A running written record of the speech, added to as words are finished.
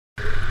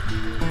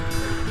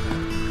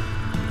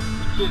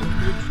2, 3, 4,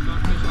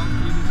 5, 6, 7,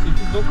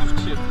 8, 9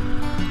 kişi.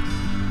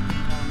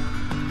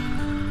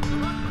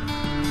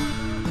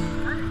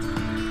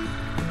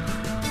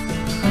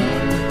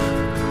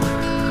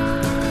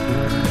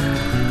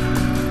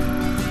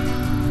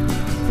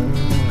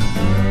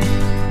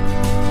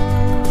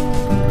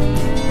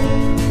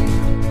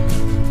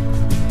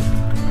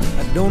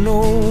 I don't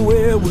know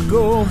where we're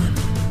going,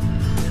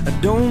 I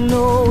don't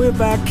know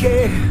if I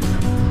care.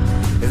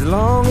 As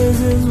long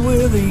as it's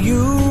with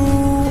you,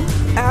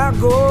 I'll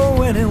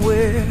go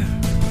anywhere.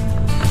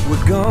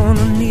 We're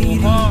gonna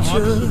need each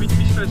other,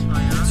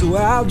 so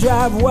I'll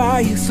drive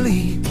while you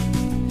sleep.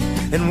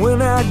 And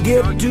when I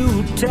get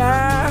too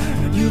tired,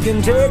 you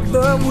can take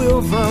the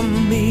wheel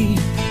from me.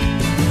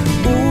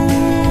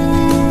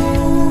 Ooh,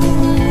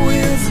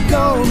 it's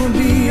gonna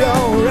be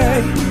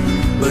alright,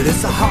 but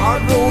it's a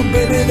hard road,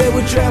 baby, that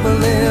we're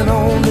traveling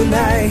on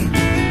tonight.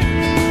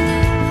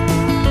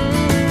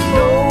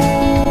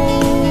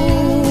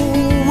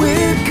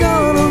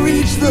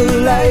 The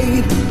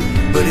light,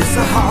 but it's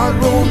a hard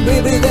road,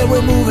 baby, that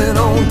we're moving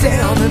on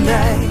down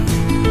tonight.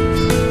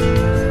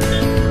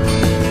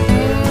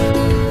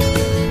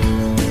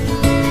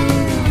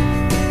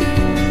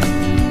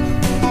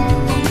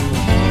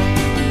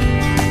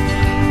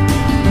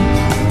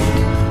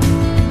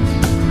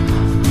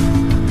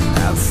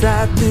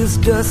 Outside this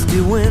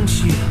dusty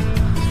windshield,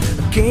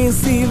 I can't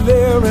see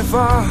very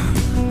far,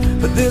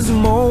 but this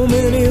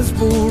moment is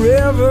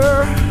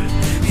forever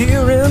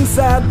here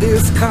inside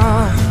this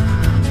car.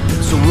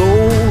 So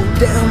roll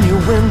down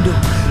your window,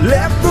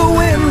 let the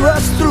wind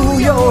rush through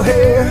your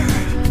hair.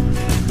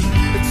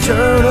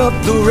 Turn up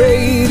the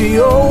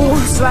radio,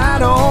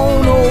 slide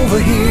on over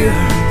here.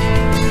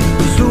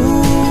 'Cause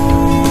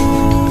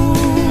ooh,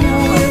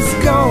 it's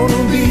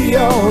gonna be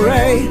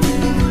alright,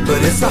 but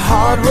it's a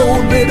hard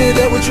road, baby,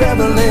 that we're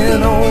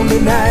traveling on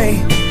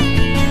tonight.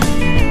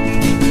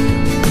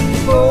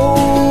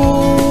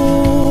 Oh,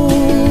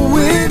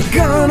 we're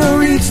gonna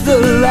reach the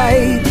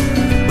light,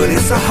 but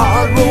it's a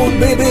hard road,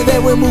 baby,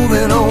 that we're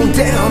moving on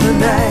down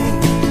tonight.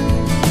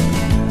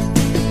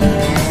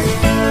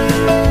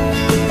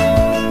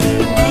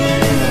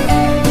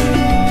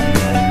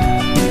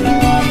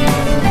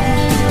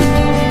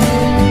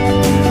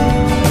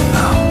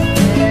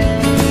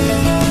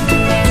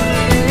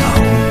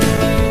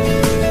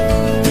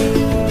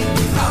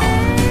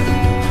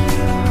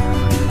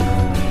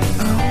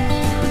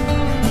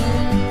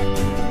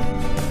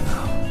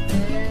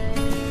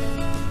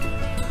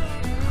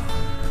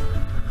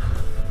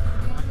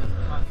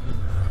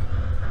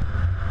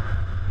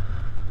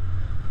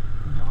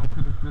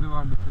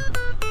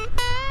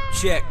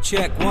 Check,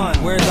 check one,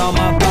 where's all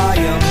my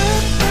volume?